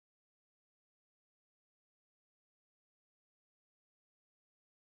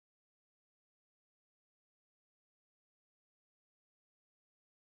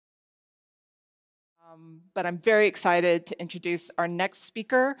But I'm very excited to introduce our next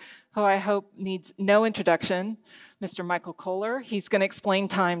speaker, who I hope needs no introduction, Mr. Michael Kohler. He's going to explain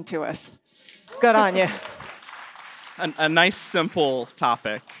time to us. Good on you. A nice, simple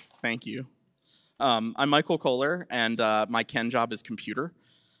topic. Thank you. I'm Michael Kohler, and my Ken job is computer.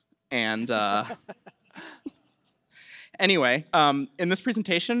 And anyway, in this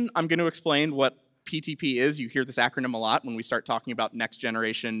presentation, I'm going to explain what PTP is. You hear this acronym a lot when we start talking about next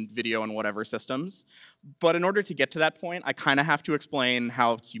generation video and whatever systems. But in order to get to that point, I kind of have to explain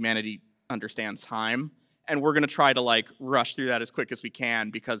how humanity understands time. And we're going to try to rush through that as quick as we can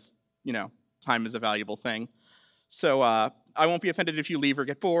because, time is a valuable thing. So I won't be offended if you leave or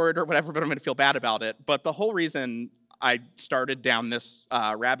get bored or whatever, but I'm going to feel bad about it. But the whole reason I started down this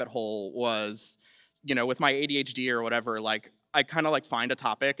rabbit hole was, with my ADHD or whatever, I kind of find a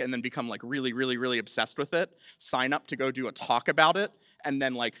topic and then become really, really, really obsessed with it, sign up to go do a talk about it, and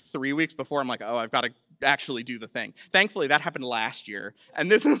then 3 weeks before I'm like, oh, I've got to actually do the thing. Thankfully, that happened last year. And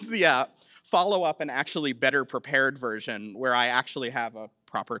this is the follow-up and actually better prepared version where I actually have a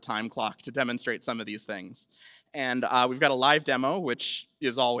proper time clock to demonstrate some of these things. And we've got a live demo, which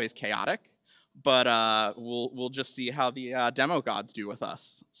is always chaotic, but we'll just see how the demo gods do with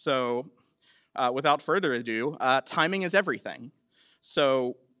us. So without further ado, timing is everything.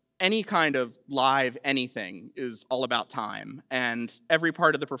 So any kind of live anything is all about time, and every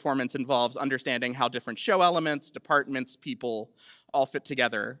part of the performance involves understanding how different show elements, departments, people all fit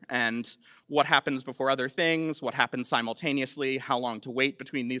together, and what happens before other things, what happens simultaneously, how long to wait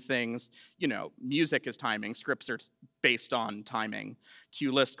between these things. Music is timing, scripts are based on timing,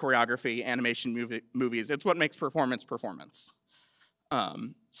 cue list, choreography, animation, movies. It's what makes performance performance.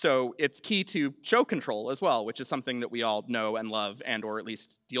 So it's key to show control as well, which is something that we all know and love and or at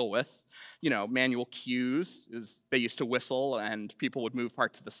least deal with. Manual cues they used to whistle and people would move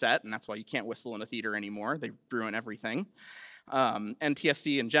parts of the set, and that's why you can't whistle in a theater anymore. They ruin everything.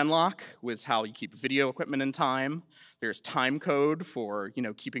 NTSC and Genlock was how you keep video equipment in time. There's time code for,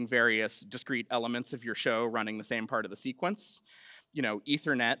 keeping various discrete elements of your show running the same part of the sequence.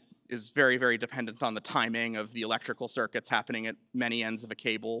 Ethernet is very, very dependent on the timing of the electrical circuits happening at many ends of a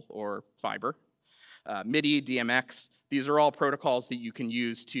cable or fiber. MIDI, DMX, these are all protocols that you can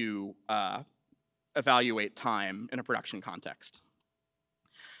use to evaluate time in a production context.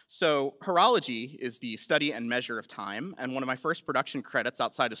 So horology is the study and measure of time, and one of my first production credits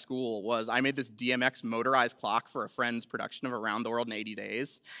outside of school was I made this DMX motorized clock for a friend's production of Around the World in 80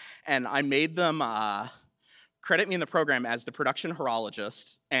 Days, and I made them credit me in the program as the production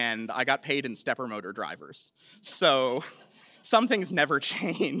horologist, and I got paid in stepper motor drivers. So some things never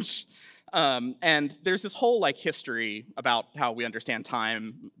change. And there's this whole history about how we understand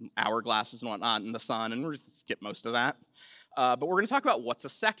time, hourglasses and whatnot, and the sun, and we're just gonna skip most of that. But we're gonna talk about what's a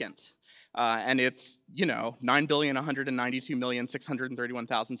second. And it's,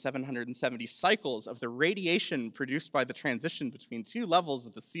 9,192,631,770 cycles of the radiation produced by the transition between two levels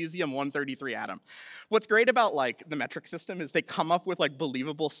of the cesium-133 atom. What's great about the metric system is they come up with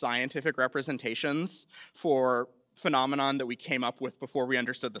believable scientific representations for phenomenon that we came up with before we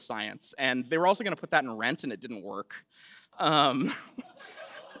understood the science. And they were also gonna put that in rent, and it didn't work.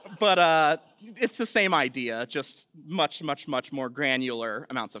 But it's the same idea, just much, much, much more granular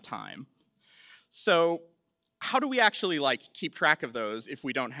amounts of time. So how do we actually keep track of those if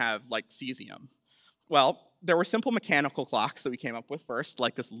we don't have cesium? Well, there were simple mechanical clocks that we came up with first,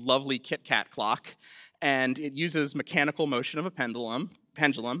 like this lovely Kit Kat clock, and it uses mechanical motion of a pendulum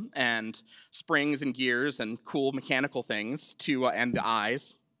and springs and gears and cool mechanical things and the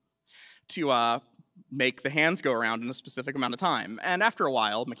eyes to make the hands go around in a specific amount of time. And after a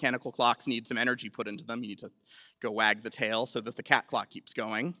while, mechanical clocks need some energy put into them. You need to go wag the tail so that the cat clock keeps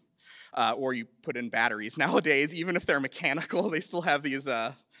going. Or you put in batteries. Nowadays, even if they're mechanical, they still have these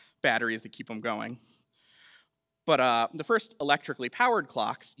batteries that keep them going. But the first electrically powered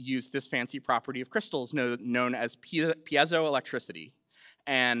clocks use this fancy property of crystals known as piezoelectricity.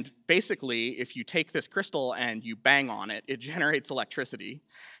 And basically, if you take this crystal and you bang on it, it generates electricity.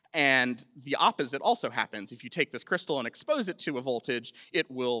 And the opposite also happens. If you take this crystal and expose it to a voltage, it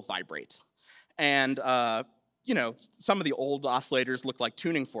will vibrate. And some of the old oscillators look like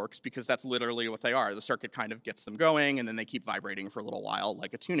tuning forks because that's literally what they are. The circuit kind of gets them going, and then they keep vibrating for a little while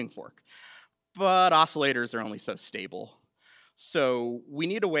like a tuning fork. But oscillators are only so stable. So we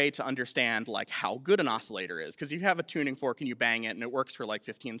need a way to understand how good an oscillator is, because if you have a tuning fork and you bang it and it works for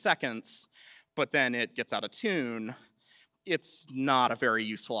 15 seconds, but then it gets out of tune, it's not a very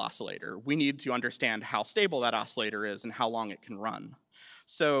useful oscillator. We need to understand how stable that oscillator is and how long it can run.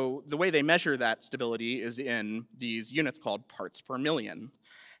 So the way they measure that stability is in these units called parts per million.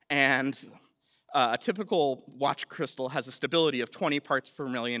 And A typical watch crystal has a stability of 20 parts per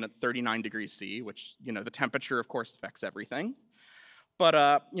million at 39 degrees C, which, the temperature, of course, affects everything.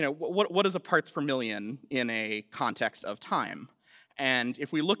 But, what is a parts per million in a context of time? And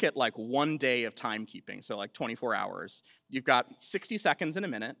if we look at like 1 day of timekeeping, so like 24 hours, you've got 60 seconds in a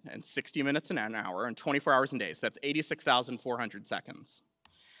minute, and 60 minutes in an hour, and 24 hours in days. That's 86,400 seconds.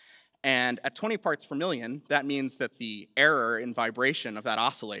 And at 20 parts per million, that means that the error in vibration of that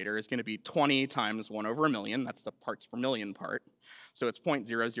oscillator is going to be 20 times 1 over a million. That's the parts per million part. So it's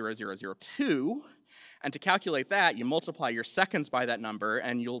 0.00002. And to calculate that, you multiply your seconds by that number,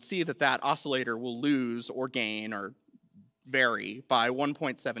 and you'll see that that oscillator will lose or gain or vary by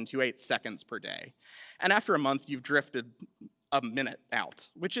 1.728 seconds per day. And after a month, you've drifted a minute out,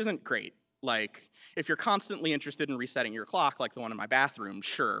 which isn't great. Like, if you're constantly interested in resetting your clock, like the one in my bathroom,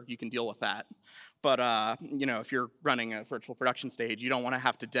 sure, you can deal with that. But, if you're running a virtual production stage, you don't want to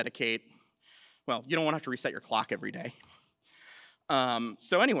have to dedicate, well, you don't want to have to reset your clock every day.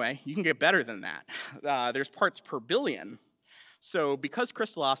 So anyway, you can get better than that. There's parts per billion. So because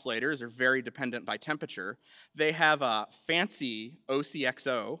crystal oscillators are very dependent by temperature, they have a fancy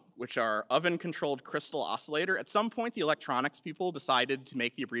OCXO, which are oven-controlled crystal oscillator. At some point, the electronics people decided to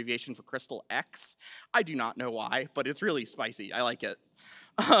make the abbreviation for crystal X. I do not know why, but it's really spicy. I like it.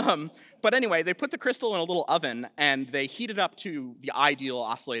 But anyway, they put the crystal in a little oven, and they heat it up to the ideal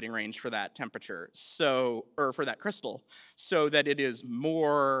oscillating range for that temperature, or for that crystal, so that it is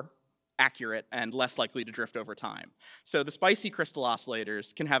more accurate and less likely to drift over time. So the spicy crystal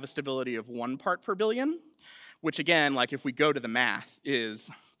oscillators can have a stability of 1 part per billion, which again, like if we go to the math,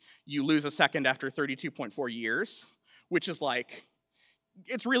 is you lose a second after 32.4 years, which is like,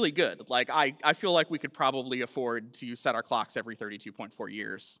 it's really good. Like I feel like we could probably afford to set our clocks every 32.4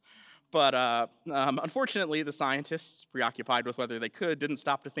 years. But unfortunately, the scientists, preoccupied with whether they could, didn't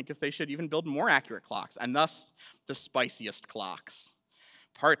stop to think if they should even build more accurate clocks, and thus the spiciest clocks.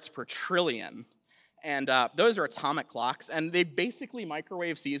 Parts per trillion. And those are atomic clocks, and they basically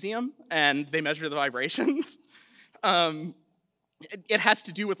microwave cesium, and they measure the vibrations. It has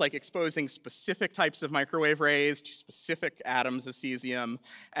to do with like exposing specific types of microwave rays to specific atoms of cesium,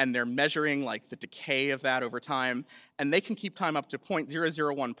 and they're measuring like the decay of that over time, and they can keep time up to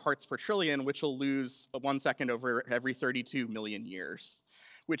 0.001 parts per trillion, which will lose 1 second over every 32 million years,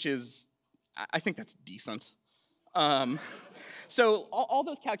 which is, I think that's decent. So all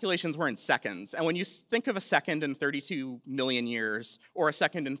those calculations were in seconds, and when you think of a second in 32 million years, or a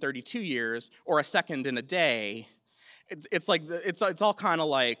second in 32 years, or a second in a day, it's all kind of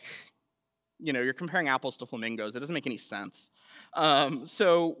like, you're comparing apples to flamingos. It doesn't make any sense.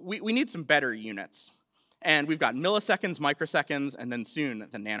 So we need some better units, and we've got milliseconds, microseconds, and then soon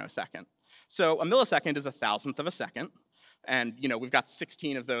the nanosecond. So a millisecond is 1,000th of a second, and we've got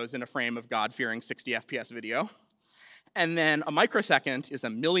 16 of those in a frame of God-fearing 60 FPS video. And then a microsecond is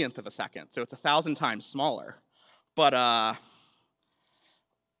 1,000,000th of a second, so it's 1,000 times smaller. But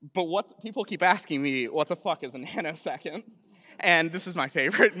what people keep asking me, what the fuck is a nanosecond? And this is my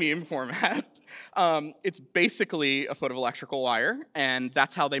favorite meme format. It's basically a foot of electrical wire, and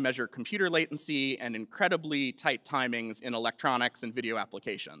that's how they measure computer latency and incredibly tight timings in electronics and video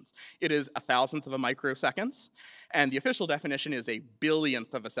applications. It is 1,000th of a microsecond, and the official definition is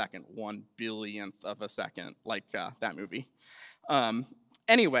 1,000,000,000th of a second, 1,000,000,000th of a second, like that movie.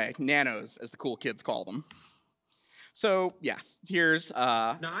 Anyway, nanos, as the cool kids call them. So yes, here's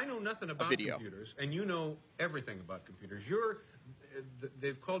now I know nothing about video. Computers, and you know everything about computers.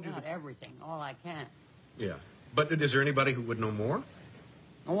 They've called you not everything, all I can. Yeah, but is there anybody who would know more?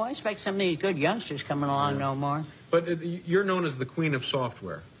 Oh, I expect some of these good youngsters coming along know more. But you're known as the queen of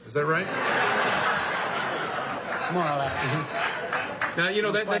software. Is that right? More or less. Mm-hmm. Now you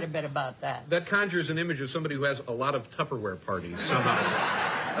know that quite a bit about that. That conjures an image of somebody who has a lot of Tupperware parties somehow.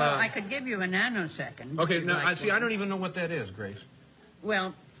 Well, I could give you a nanosecond. Okay, now I see. I don't even know what that is, Grace.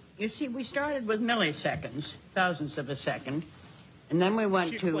 Well, you see, we started with milliseconds, thousandths of a second, and then we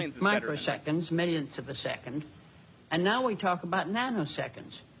went to microseconds, millionths of a second, and now we talk about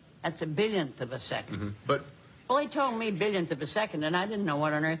nanoseconds. That's 1,000,000th of a second. Mm-hmm. But well, they told me 1,000,000th of a second, and I didn't know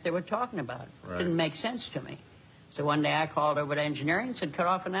what on earth they were talking about. Right. It didn't make sense to me. So one day I called over to engineering and said, cut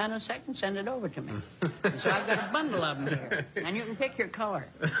off a nanosecond, send it over to me. And so I've got a bundle of them here, and you can pick your color.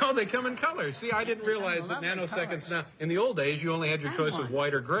 Oh, they come in colors. See, I didn't realize that nanoseconds now. In the old days, you only had your choice of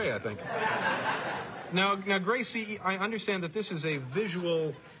white or gray, I think. Now, Gracie, I understand that this is a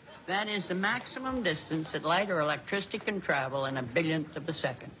visual. That is the maximum distance that light or electricity can travel in 1,000,000th of a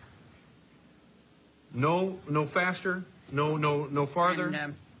second. No faster, no farther.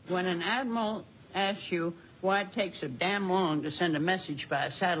 And when an admiral asks you why it takes so damn long to send a message by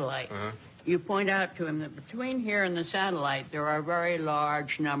a satellite, you point out to him that between here and the satellite, there are a very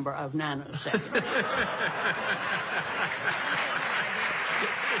large number of nanoseconds.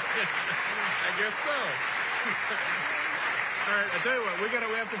 I guess so. All right, I tell you what, we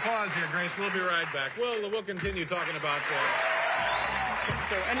have to pause here, Grace. We'll be right back. We'll continue talking about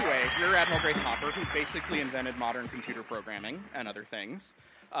So anyway, Rear Admiral Grace Hopper, who basically invented modern computer programming and other things,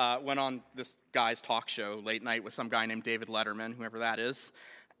 went on this guy's talk show late night with some guy named David Letterman, whoever that is,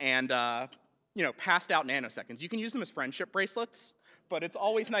 and passed out nanoseconds. You can use them as friendship bracelets, but it's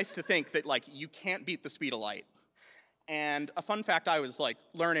always nice to think that like you can't beat the speed of light. And a fun fact I was like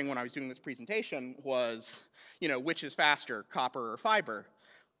learning when I was doing this presentation was, which is faster, copper or fiber?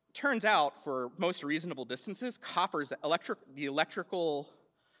 Turns out, for most reasonable distances,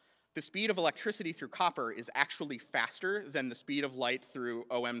 the speed of electricity through copper is actually faster than the speed of light through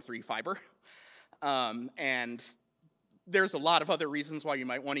OM3 fiber. And there's a lot of other reasons why you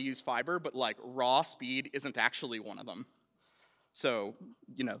might want to use fiber, but like raw speed isn't actually one of them. So,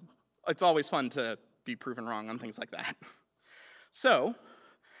 it's always fun to be proven wrong on things like that. So,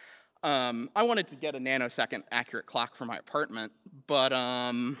 I wanted to get a nanosecond accurate clock for my apartment, but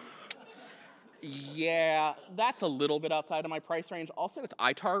yeah, that's a little bit outside of my price range. Also, it's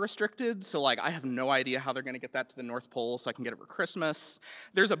ITAR restricted, so like I have no idea how they're going to get that to the North Pole so I can get it for Christmas.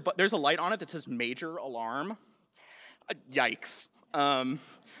 There's a light on it that says major alarm. Yikes.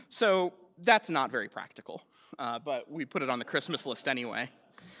 So that's not very practical, but we put it on the Christmas list anyway.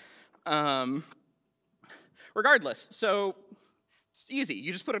 Regardless, so it's easy.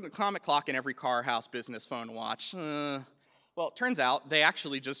 You just put an atomic clock in every car, house, business, phone, watch. Well, it turns out they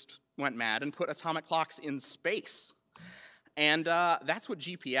actually just went mad and put atomic clocks in space. And that's what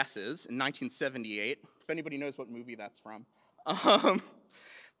GPS is in 1978, if anybody knows what movie that's from.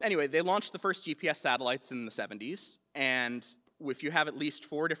 Anyway, they launched the first GPS satellites in the 70s, and if you have at least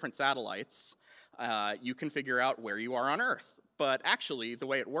 4 different satellites, you can figure out where you are on Earth. But actually, the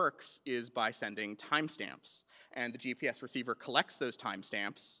way it works is by sending timestamps. And the GPS receiver collects those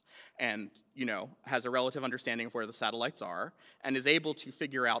timestamps and, has a relative understanding of where the satellites are and is able to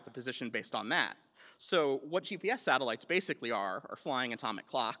figure out the position based on that. So what GPS satellites basically are flying atomic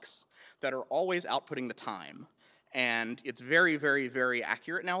clocks that are always outputting the time. And it's very, very, very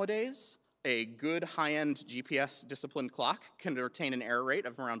accurate nowadays. A good high-end GPS disciplined clock can retain an error rate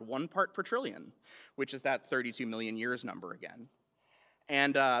of around 1 part per trillion, which is that 32 million years number again.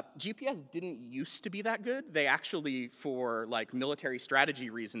 And GPS didn't used to be that good. They actually, for like military strategy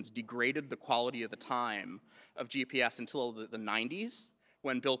reasons, degraded the quality of the time of GPS until the 90s,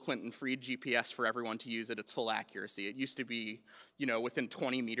 when Bill Clinton freed GPS for everyone to use at its full accuracy. It used to be, within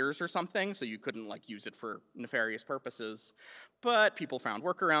 20 meters or something, so you couldn't like use it for nefarious purposes. But people found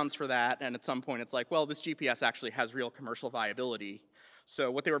workarounds for that, and at some point it's like, well, this GPS actually has real commercial viability.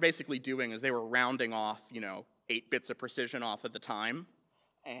 So what they were basically doing is they were rounding off, 8 bits of precision off at the time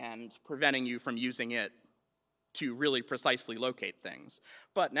and preventing you from using it to really precisely locate things.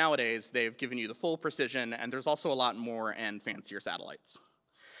 But nowadays, they've given you the full precision, and there's also a lot more and fancier satellites.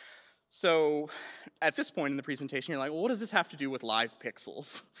 So at this point in the presentation, you're like, well, what does this have to do with live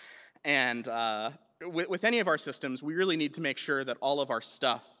pixels? And with any of our systems, we really need to make sure that all of our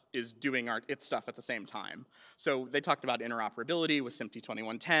stuff is doing its stuff at the same time. So they talked about interoperability with SMPTE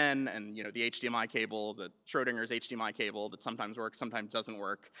 2110 and the HDMI cable, the Schrodinger's HDMI cable that sometimes works, sometimes doesn't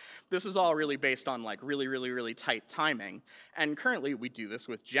work. This is all really based on like really, really, really tight timing. And currently we do this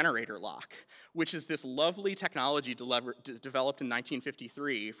with generator lock, which is this lovely technology developed in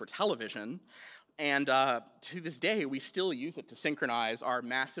 1953 for television. And to this day, we still use it to synchronize our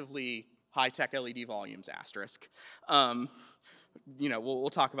massively high-tech LED volumes, asterisk. We'll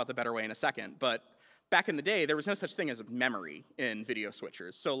talk about the better way in a second, but back in the day, there was no such thing as memory in video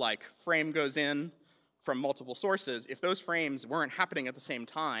switchers. So like, frame goes in from multiple sources. If those frames weren't happening at the same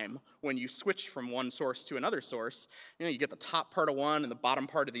time, when you switched from one source to another source, you get the top part of one and the bottom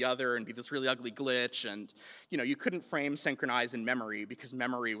part of the other and be this really ugly glitch, and you couldn't frame synchronize in memory because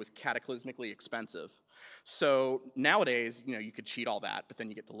memory was cataclysmically expensive. So nowadays, you could cheat all that, but then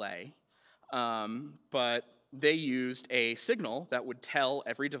you get delay. But they used a signal that would tell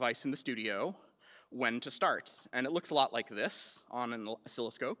every device in the studio when to start. And it looks a lot like this on an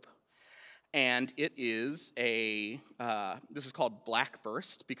oscilloscope. And it is this is called black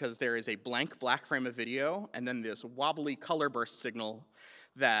burst because there is a blank black frame of video and then this wobbly color burst signal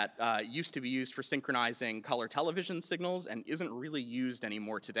that used to be used for synchronizing color television signals and isn't really used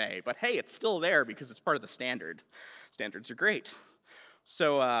anymore today. But hey, it's still there because it's part of the standard. Standards are great.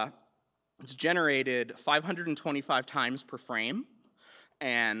 So it's generated 525 times per frame,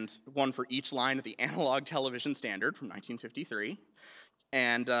 and one for each line of the analog television standard from 1953.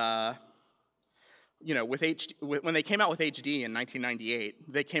 And when they came out with HD in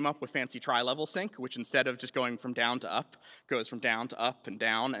 1998, they came up with fancy tri-level sync, which instead of just going from down to up, goes from down to up and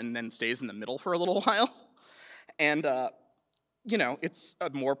down, and then stays in the middle for a little while. And it's a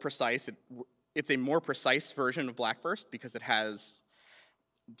more precise. It's a more precise version of Blackburst because it has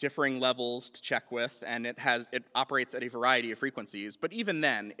differing levels to check with, and it operates at a variety of frequencies. But even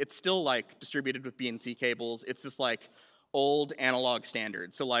then, it's still like distributed with BNC cables. It's this like old analog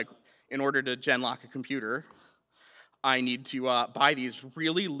standard. So like, in order to genlock a computer, I need to buy these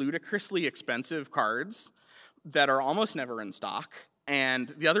really ludicrously expensive cards that are almost never in stock. And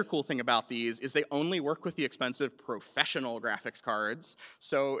the other cool thing about these is they only work with the expensive professional graphics cards.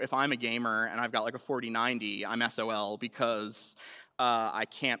 So if I'm a gamer and I've got like a 4090, I'm SOL because I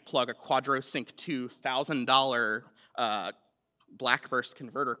can't plug a QuadroSync 2 $1,000 Blackburst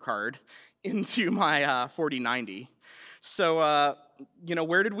converter card into my 4090. So,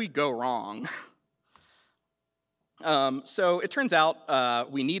 where did we go wrong? So it turns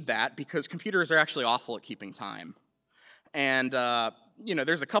out we need that because computers are actually awful at keeping time. And,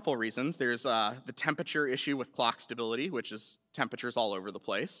 there's a couple reasons. There's the temperature issue with clock stability, which is temperatures all over the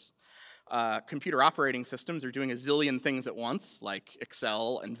place. Computer operating systems are doing a zillion things at once, like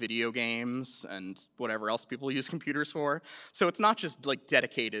Excel and video games and whatever else people use computers for. So it's not just like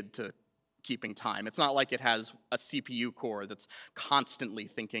dedicated to keeping time. It's not like it has a CPU core that's constantly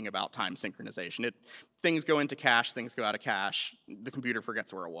thinking about time synchronization. Things go into cache, things go out of cache, the computer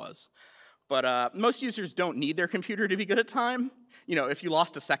forgets where it was. But most users don't need their computer to be good at time. If you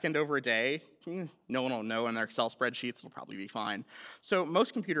lost a second over a day, no one will know in their Excel spreadsheets, it'll probably be fine. So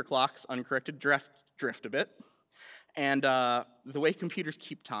most computer clocks, uncorrected, drift a bit. And the way computers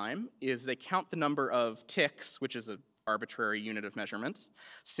keep time is they count the number of ticks, which is an arbitrary unit of measurement,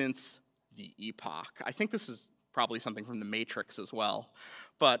 since the epoch. I think this is probably something from the Matrix as well.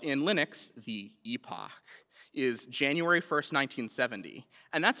 But in Linux, the epoch is January 1st, 1970.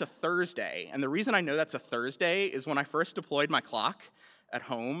 And that's a Thursday. And the reason I know that's a Thursday is when I first deployed my clock at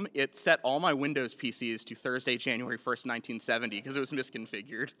home, it set all my Windows PCs to Thursday, January 1st, 1970, because it was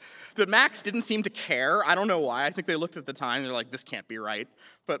misconfigured. The Macs didn't seem to care. I don't know why. I think they looked at the time and they're like, this can't be right.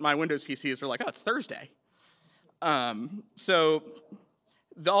 But my Windows PCs were like, oh, it's Thursday. Also,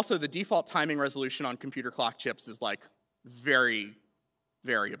 the default timing resolution on computer clock chips is like very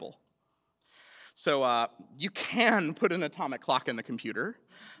variable. So you can put an atomic clock in the computer.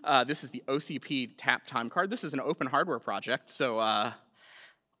 This is the OCP tap time card. This is an open hardware project, so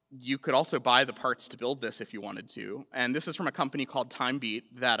you could also buy the parts to build this if you wanted to. And this is from a company called TimeBeat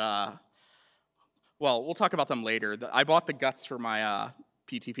that, well, we'll talk about them later. I bought the guts for my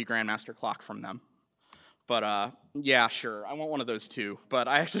PTP Grandmaster clock from them. But yeah, sure, I want one of those too. But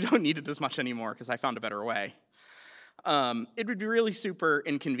I actually don't need it as much anymore because I found a better way. It would be really super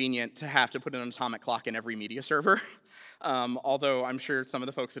inconvenient to have to put an atomic clock in every media server. Although I'm sure some of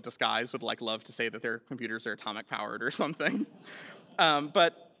the folks at Disguise would love to say that their computers are atomic powered or something.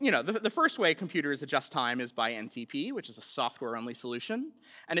 But the first way computers adjust time is by NTP, which is a software-only solution,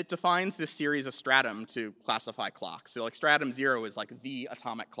 and it defines this series of stratum to classify clocks. So stratum 0 is the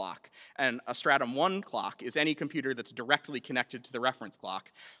atomic clock, and a stratum 1 clock is any computer that's directly connected to the reference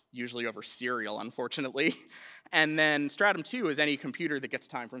clock, usually over serial, unfortunately. And then stratum 2 is any computer that gets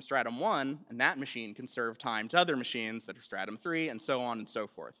time from stratum 1, and that machine can serve time to other machines that are stratum 3, and so on and so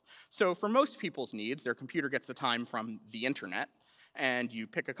forth. So for most people's needs, their computer gets the time from the internet, and you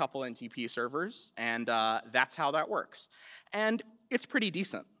pick a couple NTP servers, and that's how that works. And it's pretty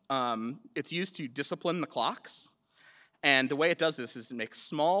decent. It's used to discipline the clocks, and the way it does this is it makes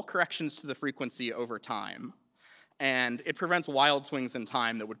small corrections to the frequency over time. And it prevents wild swings in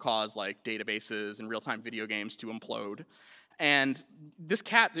time that would cause databases and real-time video games to implode. And this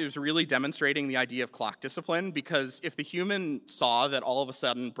cat is really demonstrating the idea of clock discipline, because if the human saw that all of a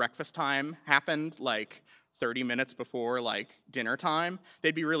sudden breakfast time happened 30 minutes before dinner time,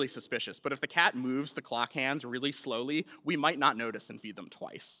 they'd be really suspicious. But if the cat moves the clock hands really slowly, we might not notice and feed them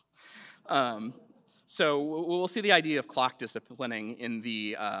twice. So we'll see the idea of clock disciplining in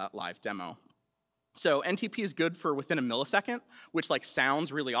the live demo. So NTP is good for within a millisecond, which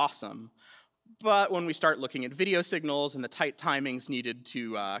sounds really awesome. But when we start looking at video signals and the tight timings needed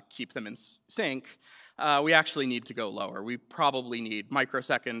to keep them in sync, we actually need to go lower. We probably need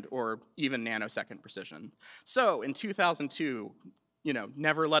microsecond or even nanosecond precision. So in 2002,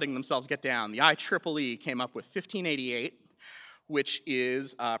 never letting themselves get down, the IEEE came up with 1588, which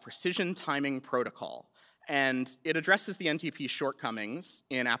is a precision timing protocol. And it addresses the NTP shortcomings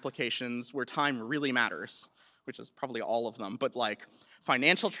in applications where time really matters, which is probably all of them, but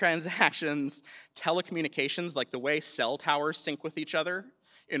financial transactions, telecommunications, the way cell towers sync with each other.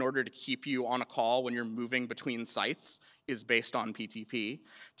 in order to keep you on a call when you're moving between sites is based on PTP.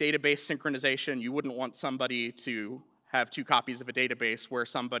 Database synchronization, you wouldn't want somebody to have 2 copies of a database where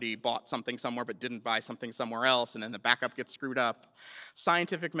somebody bought something somewhere but didn't buy something somewhere else, and then the backup gets screwed up.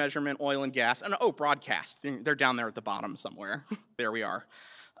 Scientific measurement, oil and gas, and oh, broadcast. They're down there at the bottom somewhere. There we are.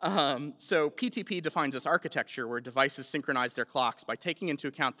 So PTP defines this architecture where devices synchronize their clocks by taking into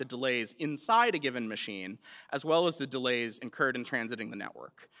account the delays inside a given machine, as well as the delays incurred in transiting the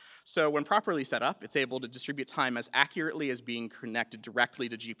network. So when properly set up, it's able to distribute time as accurately as being connected directly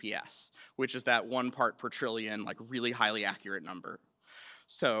to GPS, which is that 1 part per trillion, like really highly accurate number.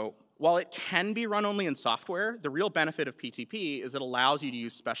 So while it can be run only in software, the real benefit of PTP is it allows you to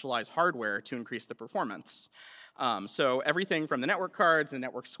use specialized hardware to increase the performance. So everything from the network cards and the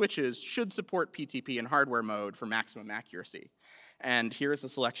network switches should support PTP in hardware mode for maximum accuracy. And here's a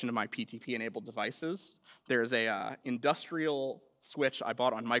selection of my PTP-enabled devices. There's a industrial switch I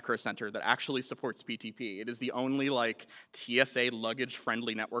bought on Micro Center that actually supports PTP. It is the only like TSA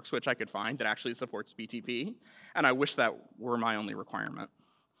luggage-friendly network switch I could find that actually supports PTP, and I wish that were my only requirement.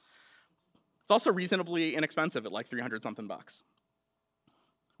 It's also reasonably inexpensive at like 300-something bucks,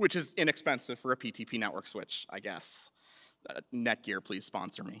 which is inexpensive for a PTP network switch, I guess. Netgear, please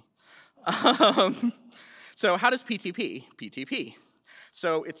sponsor me. So how does PTP?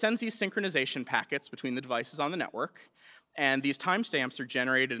 So it sends these synchronization packets between the devices on the network, and these timestamps are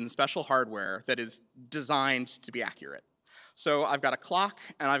generated in special hardware that is designed to be accurate. So I've got a clock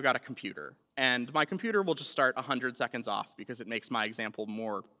and I've got a computer, and my computer will just start 100 seconds off because it makes my example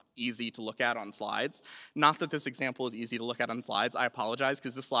more easy to look at on slides. Not that this example is easy to look at on slides, I apologize,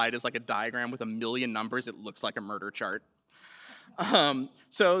 because this slide is like a diagram with a million numbers. It looks like a murder chart.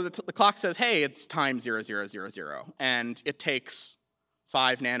 So the clock says, hey, it's time 0000, and it takes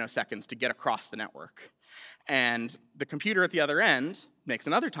 5 nanoseconds to get across the network. And the computer at the other end makes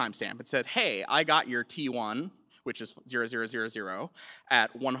another timestamp. It said, hey, I got your T1, which is 0000,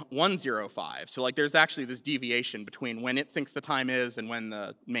 at 105. So like there's actually this deviation between when it thinks the time is and when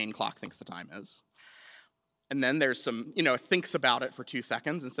the main clock thinks the time is. And then there's some, it thinks about it for 2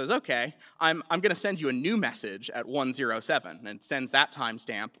 seconds and says, okay, I'm gonna send you a new message at 107, and sends that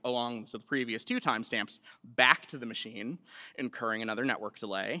timestamp along with the previous 2 timestamps back to the machine, incurring another network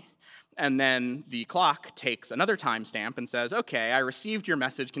delay. And then the clock takes another timestamp and says, okay, I received your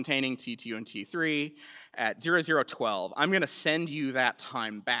message containing T2 and T3 at 0012. I'm gonna send you that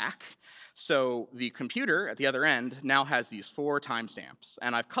time back. So the computer at the other end now has these 4 timestamps,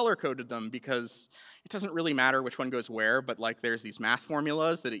 and I've color-coded them because it doesn't really matter which one goes where, but like there's these math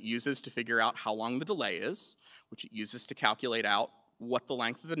formulas that it uses to figure out how long the delay is, which it uses to calculate out what the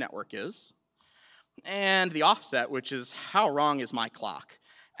length of the network is, and the offset, which is how wrong is my clock.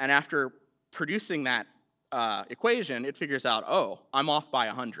 And after producing that equation, it figures out, oh, I'm off by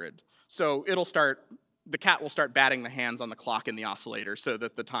 100. So the cat will start batting the hands on the clock and the oscillator so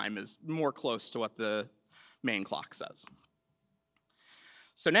that the time is more close to what the main clock says.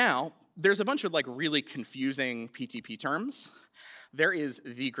 So now, there's a bunch of like really confusing PTP terms. There is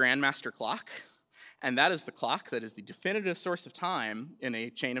the grandmaster clock, and that is the clock that is the definitive source of time in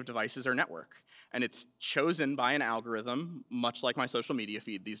a chain of devices or network. And it's chosen by an algorithm, much like my social media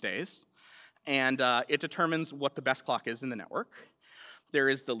feed these days. And it determines what the best clock is in the network. There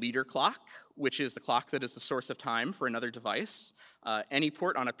is the leader clock, which is the clock that is the source of time for another device. Any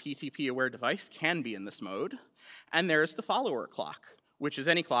port on a PTP-aware device can be in this mode. And there's the follower clock, which is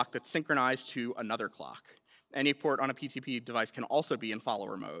any clock that's synchronized to another clock. Any port on a PTP device can also be in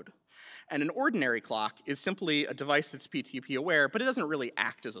follower mode. And an ordinary clock is simply a device that's PTP-aware, but it doesn't really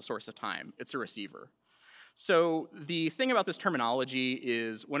act as a source of time. It's a receiver. So the thing about this terminology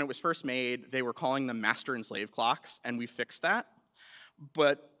is when it was first made, they were calling them master and slave clocks, and we fixed that.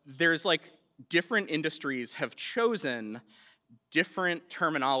 But there's like different industries have chosen different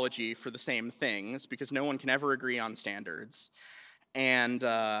terminology for the same things because no one can ever agree on standards. And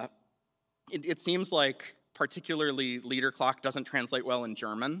it seems like particularly leader clock doesn't translate well in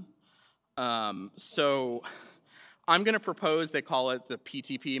German. So I'm gonna propose they call it the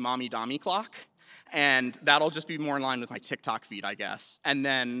PTP mommy dummy clock, and that'll just be more in line with my TikTok feed, I guess. And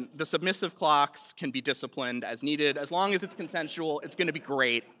then the submissive clocks can be disciplined as needed. As long as it's consensual, it's gonna be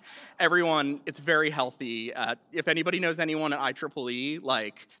great. Everyone, it's very healthy. If anybody knows anyone at IEEE,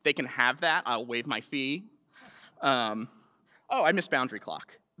 like, they can have that. I'll waive my fee. Oh, I missed boundary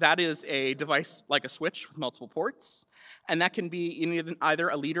clock. That is a device like a switch with multiple ports, and that can be in either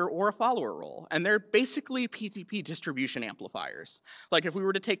a leader or a follower role. And they're basically PTP distribution amplifiers. Like if we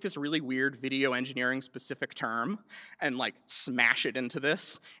were to take this really weird video engineering specific term and like smash it into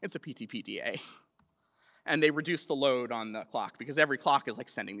this, it's a PTP DA. And they reduce the load on the clock because every clock is like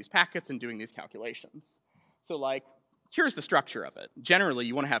sending these packets and doing these calculations. So like, here's the structure of it. Generally,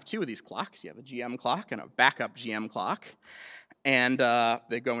 you want to have two of these clocks. You have a GM clock and a backup GM clock. And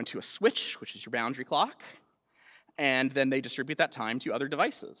they go into a switch, which is your boundary clock. And then they distribute that time to other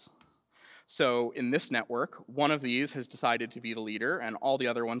devices. So in this network, one of these has decided to be the leader, and all the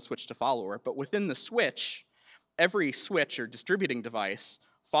other ones switch to follower. But within the switch, every switch or distributing device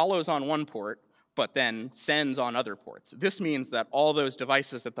follows on one port, but then sends on other ports. This means that all those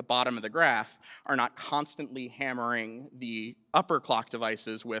devices at the bottom of the graph are not constantly hammering the upper clock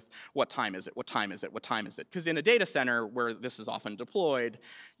devices with what time is it, what time is it, what time is it? Because in a data center where this is often deployed,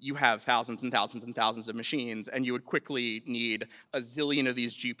 you have thousands and thousands and thousands of machines, and you would quickly need a zillion of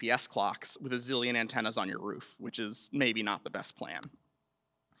these GPS clocks with a zillion antennas on your roof, which is maybe not the best plan.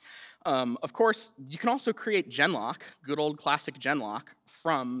 Of course, you can also create genlock, good old classic genlock,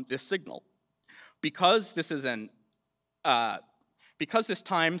 from this signal. Because this is because this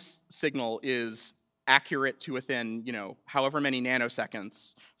time signal is accurate to within, however many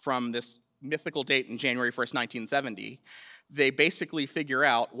nanoseconds from this mythical date in January 1st, 1970, they basically figure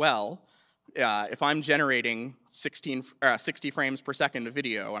out, well, if I'm generating 60 frames per second of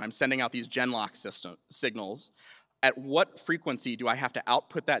video and I'm sending out these genlock signals, at what frequency do I have to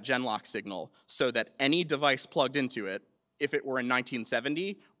output that genlock signal so that any device plugged into it, if it were in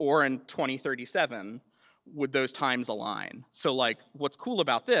 1970 or in 2037, would those times align? So like, what's cool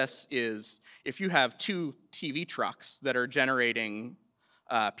about this is if you have two TV trucks that are generating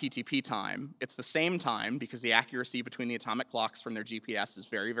PTP time, it's the same time because the accuracy between the atomic clocks from their GPS is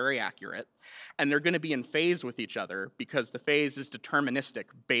very, very accurate. And they're gonna be in phase with each other because the phase is deterministic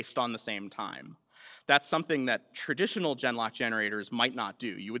based on the same time. That's something that traditional genlock generators might not do.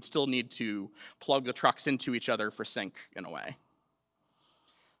 You would still need to plug the trucks into each other for sync in a way.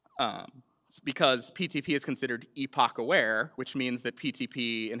 It's because PTP is considered epoch aware, which means that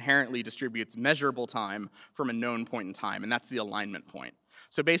PTP inherently distributes measurable time from a known point in time, and that's the alignment point.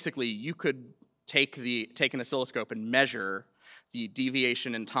 So basically, you could take an oscilloscope and measure the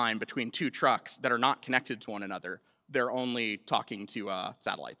deviation in time between two trucks that are not connected to one another. They're only talking to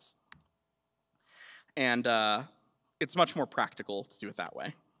satellites. And it's much more practical to do it that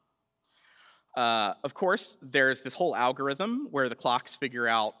way. Of course, there's this whole algorithm where the clocks figure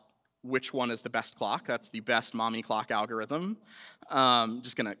out which one is the best clock. That's the best mommy clock algorithm.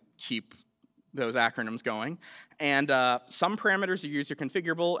 Just gonna keep those acronyms going. And some parameters are user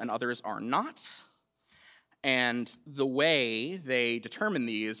configurable and others are not. And the way they determine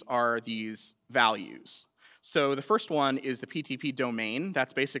these are these values. So the first one is the PTP domain.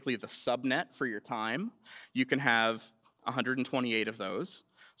 That's basically the subnet for your time. You can have 128 of those.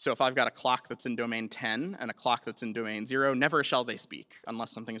 So if I've got a clock that's in domain 10 and a clock that's in domain 0, never shall they speak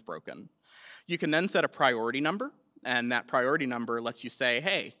unless something is broken. You can then set a priority number, and that priority number lets you say,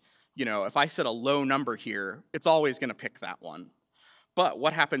 hey, if I set a low number here, it's always gonna pick that one. But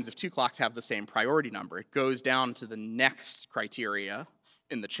what happens if two clocks have the same priority number? It goes down to the next criteria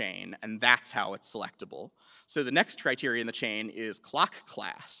in the chain, and that's how it's selectable. So the next criteria in the chain is clock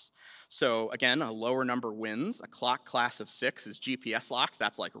class. So again, a lower number wins. A clock class of 6 is GPS locked.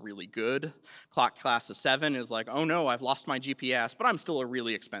 That's like really good. Clock class of 7 is like, oh no, I've lost my GPS, but I'm still a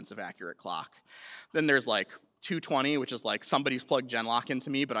really expensive accurate clock. Then there's like 220, which is like somebody's plugged genlock into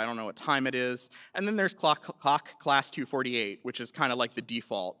me, but I don't know what time it is. And then there's clock class 248, which is kind of like the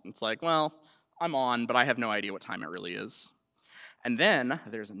default. It's like, well, I'm on, but I have no idea what time it really is. And then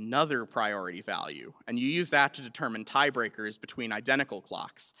there's another priority value, and you use that to determine tiebreakers between identical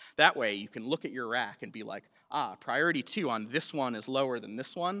clocks. That way you can look at your rack and be like, priority 2 on this one is lower than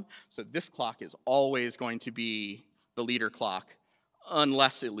this one, so this clock is always going to be the leader clock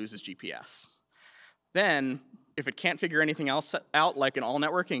unless it loses GPS. Then, if it can't figure anything else out, like in all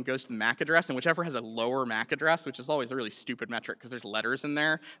networking, it goes to the MAC address, and whichever has a lower MAC address, which is always a really stupid metric because there's letters in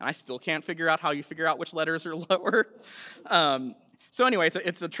there, and I still can't figure out how you figure out which letters are lower. So anyway,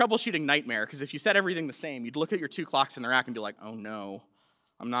 it's a troubleshooting nightmare, because if you set everything the same, you'd look at your two clocks in the rack and be like, oh no,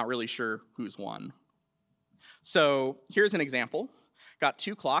 I'm not really sure who's won. So here's an example. Got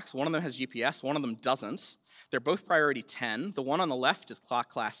two clocks, one of them has GPS, one of them doesn't. They're both priority 10. The one on the left is clock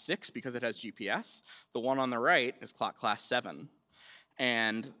class 6 because it has GPS. The one on the right is clock class 7.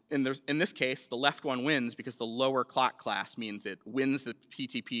 And in this case, the left one wins because the lower clock class means it wins the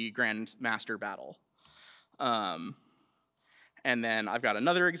PTP Grandmaster battle. And then I've got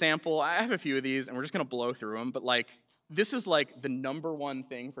another example. I have a few of these, and we're just gonna blow through them, but like, this is like the #1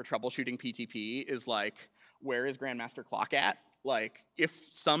 thing for troubleshooting PTP is like, where is Grandmaster clock at? Like, if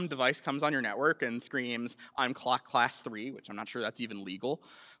some device comes on your network and screams, "I'm clock class 3," which I'm not sure that's even legal,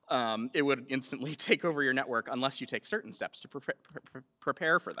 it would instantly take over your network unless you take certain steps to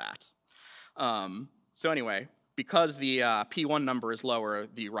prepare for that. So anyway, because the P1 number is lower,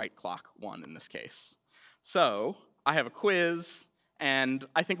 the right clock won in this case. So I have a quiz, and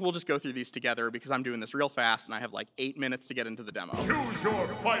I think we'll just go through these together because I'm doing this real fast and I have like 8 minutes to get into the demo. Choose your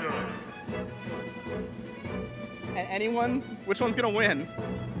fighter. And anyone, which one's gonna win?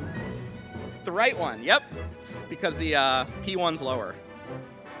 The right one, yep, because the P1's lower.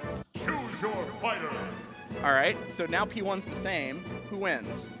 Choose your fighter. All right, so now P1's the same. Who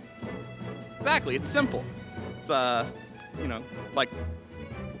wins? Exactly, it's simple. It's, you know, like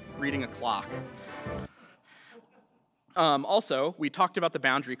reading a clock. Also, we talked about the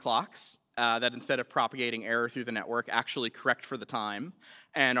boundary clocks that instead of propagating error through the network, actually correct for the time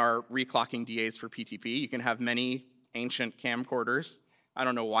and are reclocking DAs for PTP. You can have many ancient camcorders. I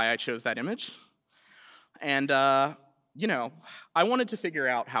don't know why I chose that image. And, you know, I wanted to figure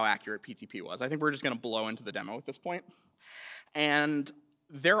out how accurate PTP was. I think we're just going to blow into the demo at this point. And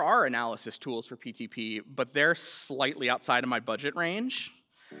there are analysis tools for PTP, but they're slightly outside of my budget range.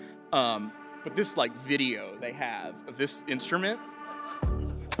 But this like video they have of this instrument,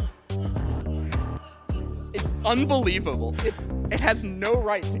 it's unbelievable. It has no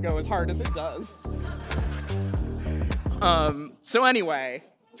right to go as hard as it does. So anyway,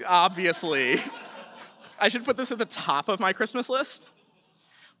 obviously, I should put this at the top of my Christmas list.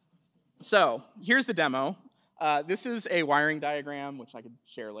 So here's the demo. This is a wiring diagram, which I could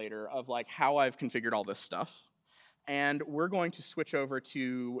share later, of like how I've configured all this stuff. And we're going to switch over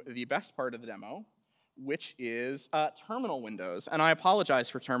to the best part of the demo, which is terminal windows. And I apologize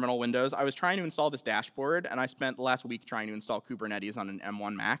for terminal windows. I was trying to install this dashboard, and I spent the last week trying to install Kubernetes on an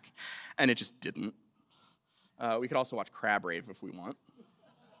M1 Mac, and it just didn't. We could also watch Crab Rave if we want.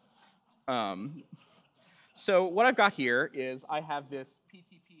 So what I've got here is I have this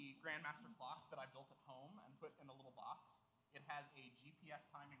PTP Grandmaster clock that I built at home and put in a little box. It has a GPS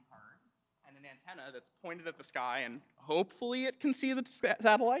timing card and an antenna that's pointed at the sky, and hopefully it can see the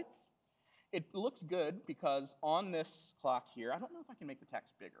satellites. It looks good because on this clock here, I don't know if I can make the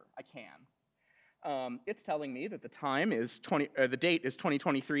text bigger. I can. It's telling me that the time is the date is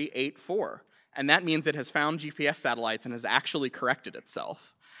 2023-8/4, and that means it has found GPS satellites and has actually corrected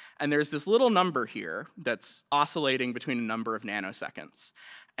itself. And there's this little number here that's oscillating between a number of nanoseconds.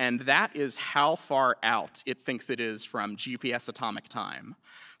 And that is how far out it thinks it is from GPS atomic time.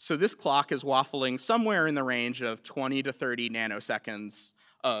 So this clock is waffling somewhere in the range of 20 to 30 nanoseconds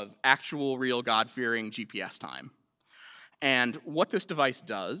of actual, real, God-fearing GPS time. And what this device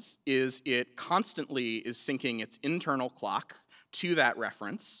does is it constantly is syncing its internal clock to that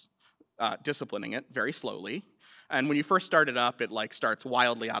reference, disciplining it very slowly. And when you first start it up, it like starts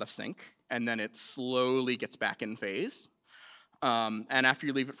wildly out of sync, and then it slowly gets back in phase. And after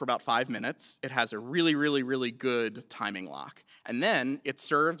you leave it for about 5 minutes, it has a really, really, really good timing lock. And then it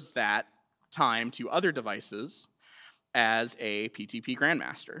serves that time to other devices as a PTP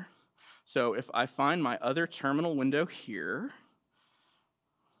Grandmaster. So if I find my other terminal window here,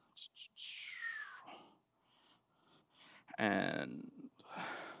 and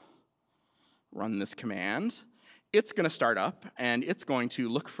run this command, it's going to start up, and it's going to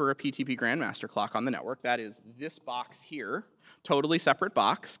look for a PTP Grandmaster clock on the network. That is this box here, totally separate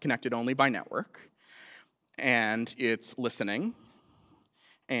box, connected only by network. And it's listening,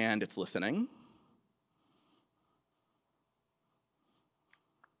 and it's listening.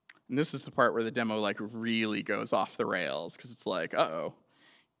 And this is the part where the demo like really goes off the rails, because it's like, uh-oh,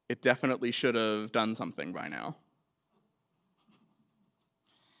 it definitely should have done something by now.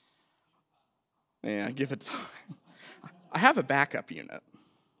 Yeah, give it time. I have a backup unit.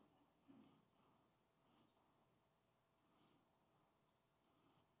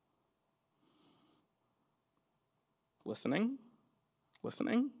 Listening,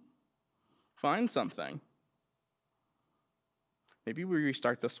 listening, find something. Maybe we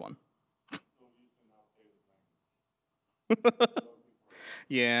restart this one.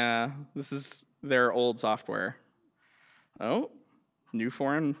 Yeah, this is their old software. Oh, new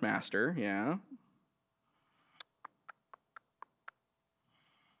foreign master, yeah.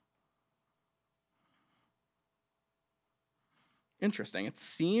 Interesting. It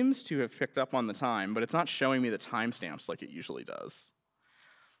seems to have picked up on the time, but it's not showing me the timestamps like it usually does.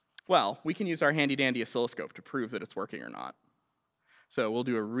 Well, we can use our handy-dandy oscilloscope to prove that it's working or not. So we'll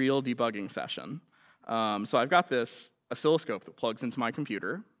do a real debugging session. So I've got this oscilloscope that plugs into my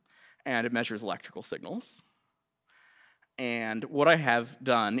computer, and it measures electrical signals. And what I have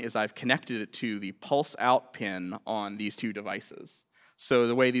done is I've connected it to the pulse out pin on these two devices. So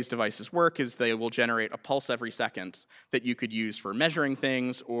the way these devices work is they will generate a pulse every second that you could use for measuring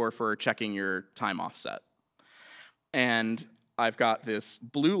things or for checking your time offset. And I've got this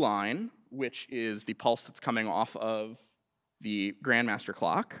blue line, which is the pulse that's coming off of the Grandmaster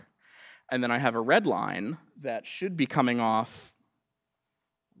clock. And then I have a red line that should be coming off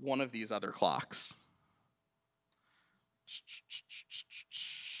one of these other clocks.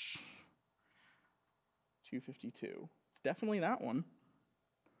 252. It's definitely that one.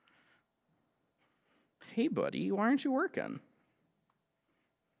 Hey, buddy, why aren't you working?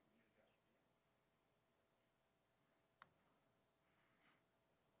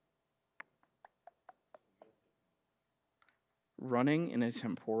 Running in a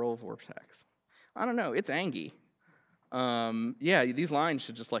temporal vortex. I don't know, it's Angie. Yeah, these lines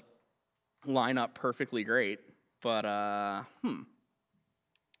should just like line up perfectly great, but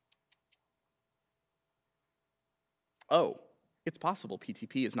Oh, it's possible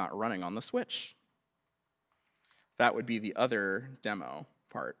PTP is not running on the switch. That would be the other demo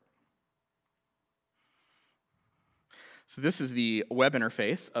part. So this is the web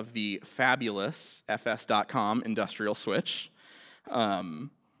interface of the fabulous fs.com industrial switch. Go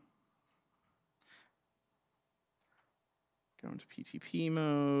into PTP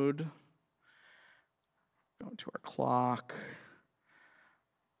mode, go into our clock.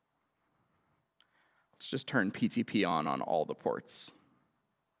 Let's just turn PTP on all the ports.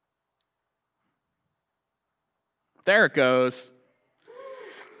 There it goes.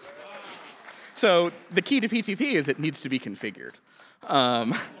 So the key to PTP is it needs to be configured.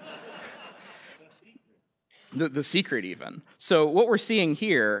 The secret even. So what we're seeing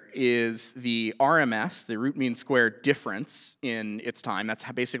here is the RMS, the root mean square difference in its time. That's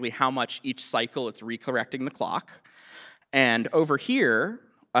basically how much each cycle it's recorrecting the clock. And over here,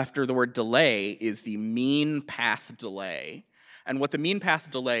 after the word delay, is the mean path delay. And what the mean path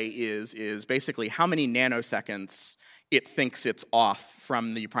delay is basically how many nanoseconds it thinks it's off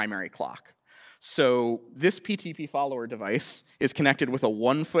from the primary clock. So this PTP follower device is connected with a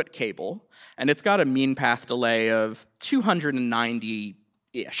 1-foot cable, and it's got a mean path delay of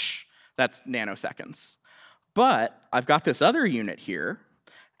 290-ish. That's nanoseconds. But I've got this other unit here,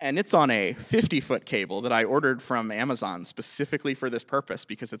 and it's on a 50-foot cable that I ordered from Amazon specifically for this purpose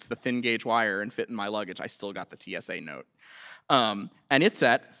because it's the thin gauge wire and fit in my luggage. I still got the TSA note. And it's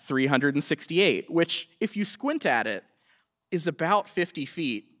at 368, which, if you squint at it, is about 50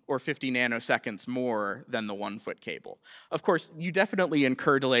 feet or 50 nanoseconds more than the 1-foot cable. Of course, you definitely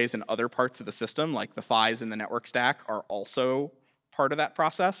incur delays in other parts of the system, like the PHYs in the network stack are also part of that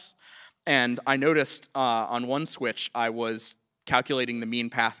process. And I noticed on one switch, I was calculating the mean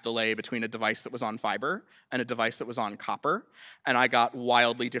path delay between a device that was on fiber and a device that was on copper, and I got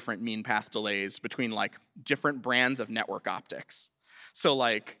wildly different mean path delays between like different brands of network optics. So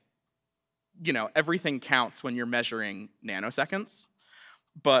like, you know, everything counts when you're measuring nanoseconds.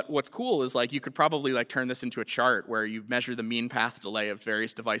 But what's cool is like you could probably like turn this into a chart where you measure the mean path delay of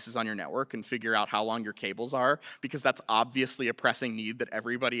various devices on your network and figure out how long your cables are, because that's obviously a pressing need that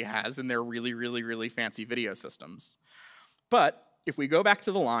everybody has in their really, really, really fancy video systems. But if we go back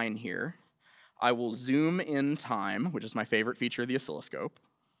to the line here, I will zoom in time, which is my favorite feature of the oscilloscope,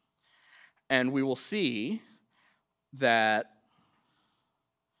 and we will see that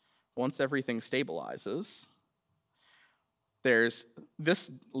once everything stabilizes, there's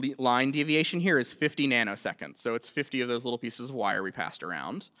this line deviation here is 50 nanoseconds, so it's 50 of those little pieces of wire we passed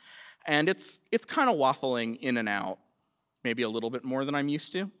around. And it's kind of waffling in and out, maybe a little bit more than I'm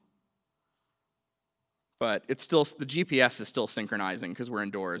used to. But it's still, the GPS is still synchronizing because we're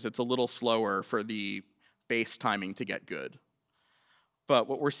indoors. It's a little slower for the base timing to get good. But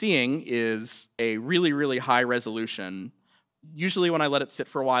what we're seeing is a really, really high resolution. Usually when I let it sit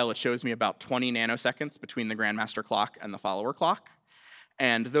for a while, it shows me about 20 nanoseconds between the Grandmaster clock and the follower clock.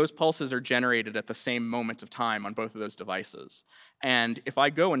 And those pulses are generated at the same moment of time on both of those devices. And if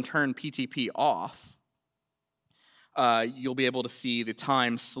I go and turn PTP off, you'll be able to see the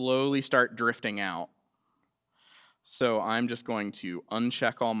time slowly start drifting out. So I'm just going to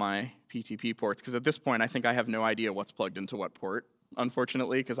uncheck all my PTP ports, because at this point I think I have no idea what's plugged into what port,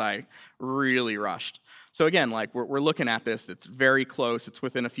 unfortunately, because I really rushed. So again, like we're looking at this, it's very close, it's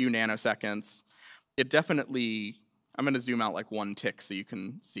within a few nanoseconds. It definitely, I'm gonna zoom out like 1 tick so you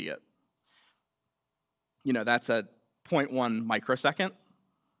can see it. You know, that's a 0.1 microsecond,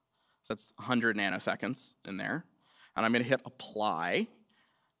 so that's 100 nanoseconds in there. And I'm gonna hit apply,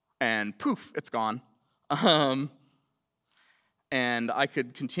 and poof, it's gone. And I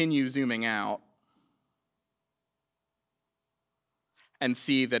could continue zooming out. and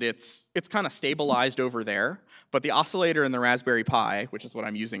see that it's kind of stabilized over there, but the oscillator in the Raspberry Pi, which is what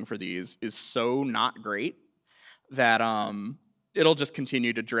I'm using for these, is so not great that it'll just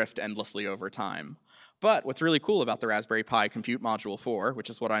continue to drift endlessly over time. But what's really cool about the Raspberry Pi Compute Module 4, which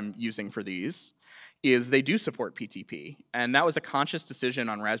is what I'm using for these, is they do support PTP. And that was a conscious decision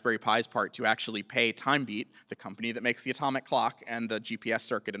on Raspberry Pi's part to actually pay TimeBeat, the company that makes the atomic clock and the GPS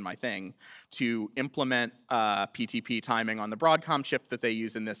circuit in my thing, to implement PTP timing on the Broadcom chip that they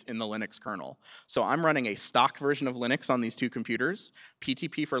use in the Linux kernel. So I'm running a stock version of Linux on these two computers.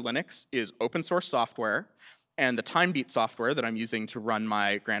 PTP for Linux is open source software, and the TimeBeat software that I'm using to run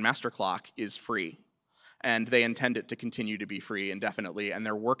my Grandmaster clock is free. And they intend it to continue to be free indefinitely, and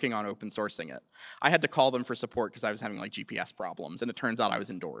they're working on open sourcing it. I had to call them for support because I was having like GPS problems, and it turns out I was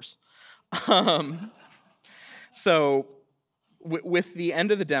indoors. So with the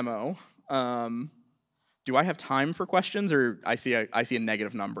end of the demo, do I have time for questions, or I see a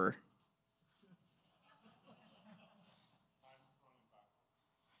negative number?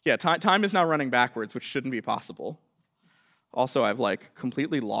 Yeah, time is now running backwards, which shouldn't be possible. Also, I've like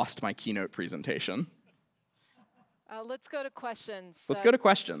completely lost my keynote presentation. Let's go to questions. Let's go to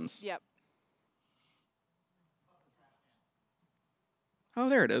questions. Yep. Oh,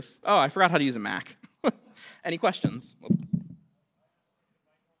 there it is. Oh, I forgot how to use a Mac. Any questions?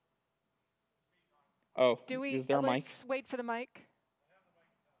 Oh, is there a mic? Let's wait for the mic.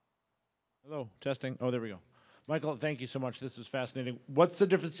 Hello, testing. Oh, there we go. Michael, thank you so much. This was fascinating. What's the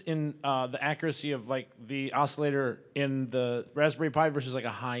difference in the accuracy of like the oscillator in the Raspberry Pi versus like a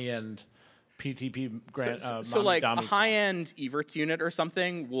high-end PTP so like a high-end Evertz unit or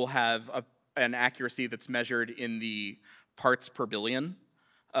something will have an accuracy that's measured in the parts per billion,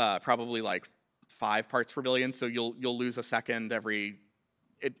 probably like 5 parts per billion. So you'll lose a second every.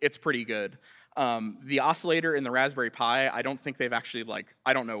 It's pretty good. The oscillator in the Raspberry Pi, I don't think they've actually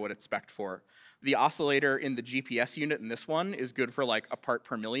I don't know what it's spec'd for. The oscillator in the GPS unit in this one is good for like a part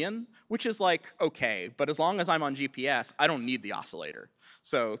per million, which is like okay. But as long as I'm on GPS, I don't need the oscillator.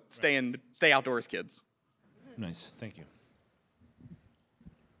 So stay outdoors, kids. Nice, thank you.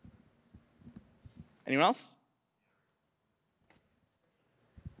 Anyone else?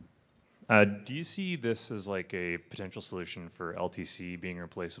 Do you see this as like a potential solution for LTC being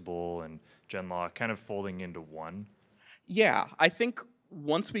replaceable and Genlock kind of folding into one? Yeah, I think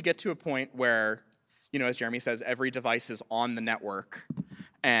once we get to a point where, as Jeremy says, every device is on the network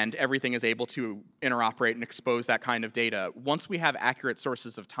and everything is able to interoperate and expose that kind of data, once we have accurate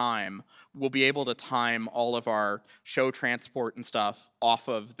sources of time, we'll be able to time all of our show transport and stuff off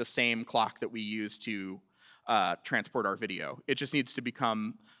of the same clock that we use to transport our video. It just needs to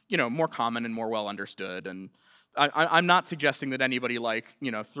become, more common and more well understood. And I'm not suggesting that anybody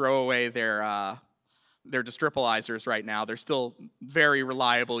throw away their distripolizers right now. They're still very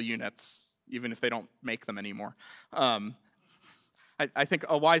reliable units, even if they don't make them anymore. I think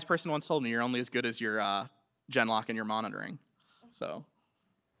a wise person once told me you're only as good as your Genlock and your monitoring. So,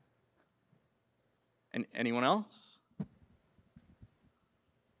 anyone else?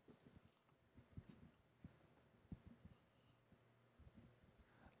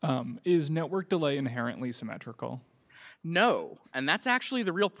 Is network delay inherently symmetrical? No, and that's actually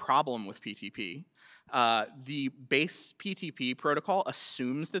the real problem with PTP. The base PTP protocol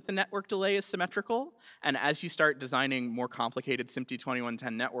assumes that the network delay is symmetrical, and as you start designing more complicated SMPTE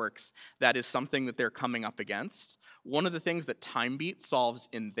 2110 networks, that is something that they're coming up against. One of the things that TimeBeat solves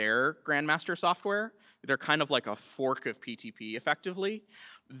in their Grandmaster software, they're kind of like a fork of PTP effectively,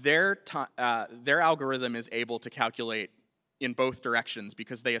 their algorithm is able to calculate in both directions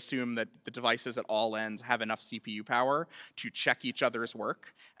because they assume that the devices at all ends have enough CPU power to check each other's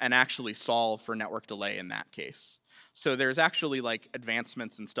work and actually solve for network delay in that case. So there's actually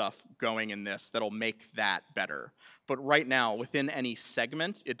advancements and stuff going in this that'll make that better. But right now, within any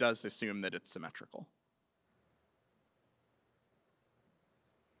segment, it does assume that it's symmetrical.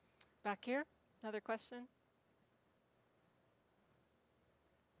 Back here, another question.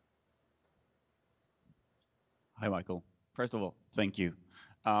 Hi, Michael. First of all, thank you.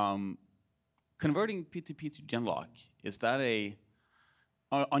 Converting PTP to Genlock, is that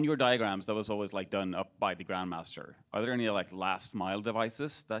on your diagrams, that was always done up by the Grandmaster. Are there any last mile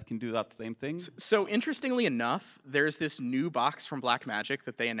devices that can do that same thing? So interestingly enough, there's this new box from Blackmagic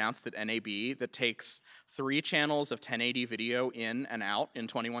that they announced at NAB that takes 3 channels of 1080 video in and out in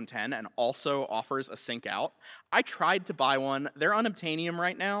 2110 and also offers a sync out. I tried to buy one. They're unobtainium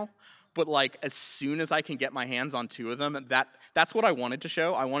right now. But as soon as I can get my hands on 2 of them, that's what I wanted to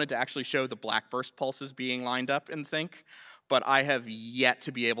show. I wanted to actually show the black burst pulses being lined up in sync, but I have yet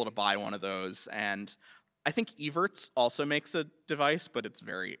to be able to buy one of those. And I think Evertz also makes a device, but it's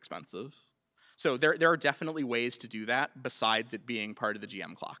very expensive. So there are definitely ways to do that besides it being part of the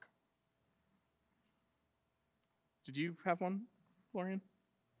GM clock. Did you have one, Florian?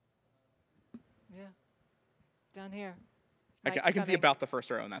 Yeah, down here. I can see about the first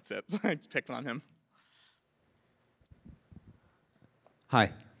row, and that's it. So I just picked on him.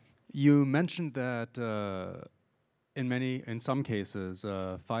 Hi. You mentioned that in some cases,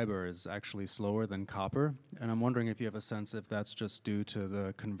 fiber is actually slower than copper, and I'm wondering if you have a sense if that's just due to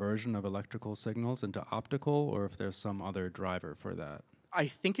the conversion of electrical signals into optical, or if there's some other driver for that. I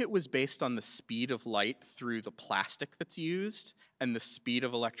think it was based on the speed of light through the plastic that's used and the speed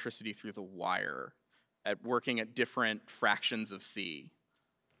of electricity through the wire at working at different fractions of C.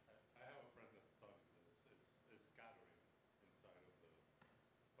 I have a friend that studies this. It's scattering inside of the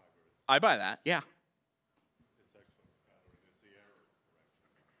fiber itself. I buy that, yeah. It's actually scattering. It's the error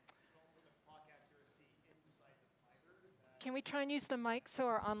correction. It's also the clock accuracy inside the fiber. Can we try and use the mic so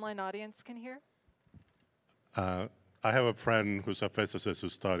our online audience can hear? I have a friend who's a physicist who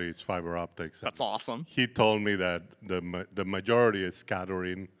studies fiber optics. That's awesome. He told me that the majority is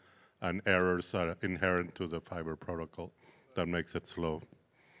scattering and errors are inherent to the fiber protocol that makes it slow.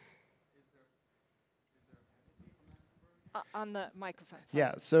 On the microphone.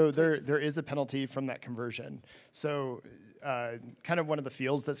 Yeah, so there is a penalty from that conversion. So kind of one of the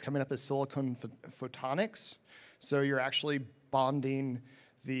fields that's coming up is silicon photonics. So you're actually bonding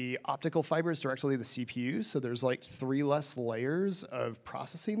the optical fibers directly to the CPU, so there's like 3 less layers of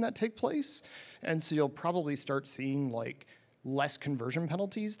processing that take place. And so you'll probably start seeing like less conversion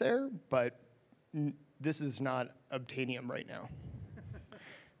penalties there, but this is not obtainium right now.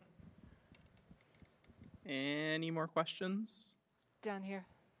 Any more questions? Down here.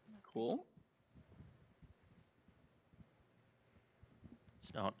 Cool.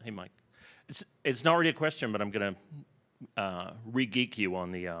 Hey, Mike. It's not really a question, but I'm going to re-geek you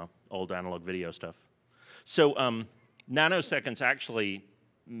on the old analog video stuff. So nanoseconds actually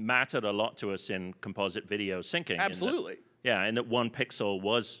mattered a lot to us in composite video syncing. Absolutely. And that 1 pixel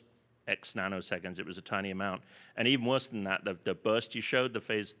was X nanoseconds. It was a tiny amount. And even worse than that, the burst you showed, the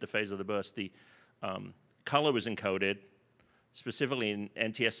phase of the burst, the color was encoded, specifically in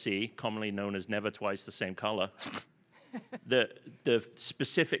NTSC, commonly known as never twice the same color. The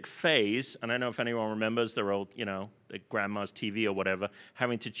specific phase, and I don't know if anyone remembers their old, the grandma's TV or whatever,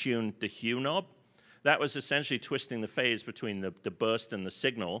 having to tune the hue knob. That was essentially twisting the phase between the burst and the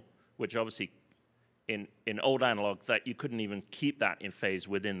signal, which obviously in old analog that you couldn't even keep that in phase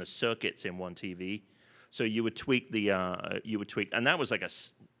within the circuits in one TV. So you would tweak and that was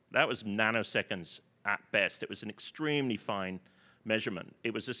that was nanoseconds at best. It was an extremely fine measurement.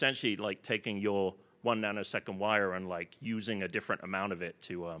 It was essentially like taking your 1 nanosecond wire and like using a different amount of it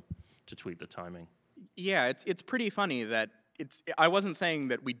to tweak the timing. Yeah, it's pretty funny that I wasn't saying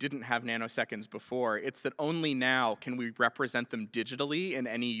that we didn't have nanoseconds before. It's that only now can we represent them digitally in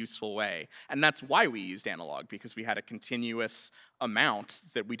any useful way. And that's why we used analog, because we had a continuous amount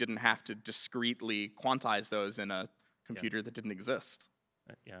that we didn't have to discretely quantize those in a computer that didn't exist.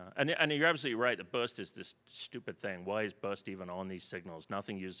 Yeah, and you're absolutely right. The burst is this stupid thing. Why is burst even on these signals?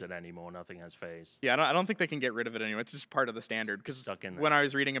 Nothing uses it anymore. Nothing has phase. Yeah, I don't think they can get rid of it anymore. It's just part of the standard. Because when I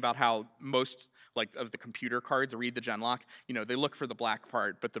was reading about how most of the computer cards read the Genlock, they look for the black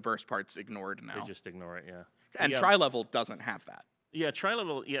part, but the burst part's ignored now. They just ignore it. Yeah. And tri-level doesn't have that. Yeah,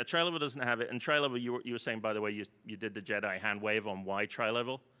 tri-level. Yeah, tri-level doesn't have it. And tri-level, you were saying, by the way, you did the Jedi hand wave on why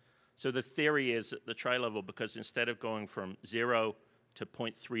tri-level. So the theory is that the tri-level, because instead of going from 0 to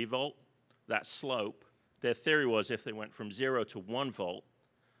 0.3 volt, that slope, their theory was if they went from 0 to 1 volt,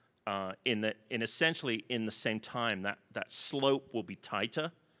 essentially in the same time, that slope will be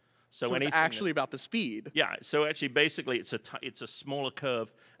tighter. So it's actually about the speed. Yeah, so actually basically it's a smaller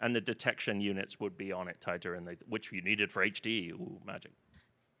curve and the detection units would be on it tighter, which you needed for HD. Ooh, magic.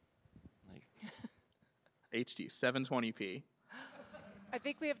 HD, 720p. I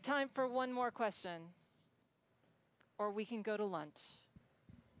think we have time for one more question, or we can go to lunch.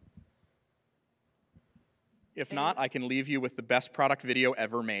 If not, I can leave you with the best product video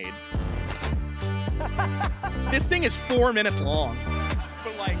ever made. This thing is 4 minutes long,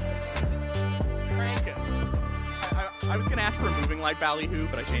 but crank it. I was gonna ask for a moving light ballyhoo,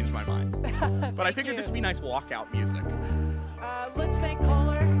 but I changed my mind. But I figured this would be nice walkout music. Let's thank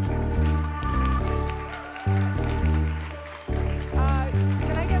Kohler.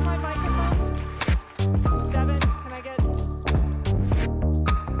 Can I get my microphone? Devin, can I get...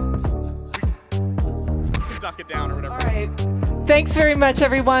 Duck it down or whatever. All right. Thanks very much,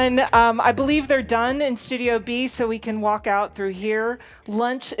 everyone. I believe they're done in Studio B, so we can walk out through here.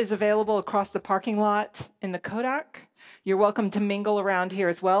 Lunch is available across the parking lot in the Kodak. You're welcome to mingle around here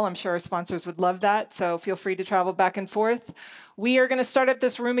as well. I'm sure our sponsors would love that, so feel free to travel back and forth. We are going to start up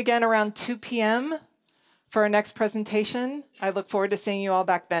this room again around 2 p.m. for our next presentation. I look forward to seeing you all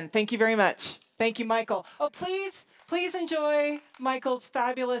back then. Thank you very much. Thank you, Michael. Oh, please enjoy Michael's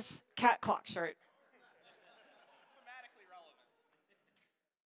fabulous cat clock shirt.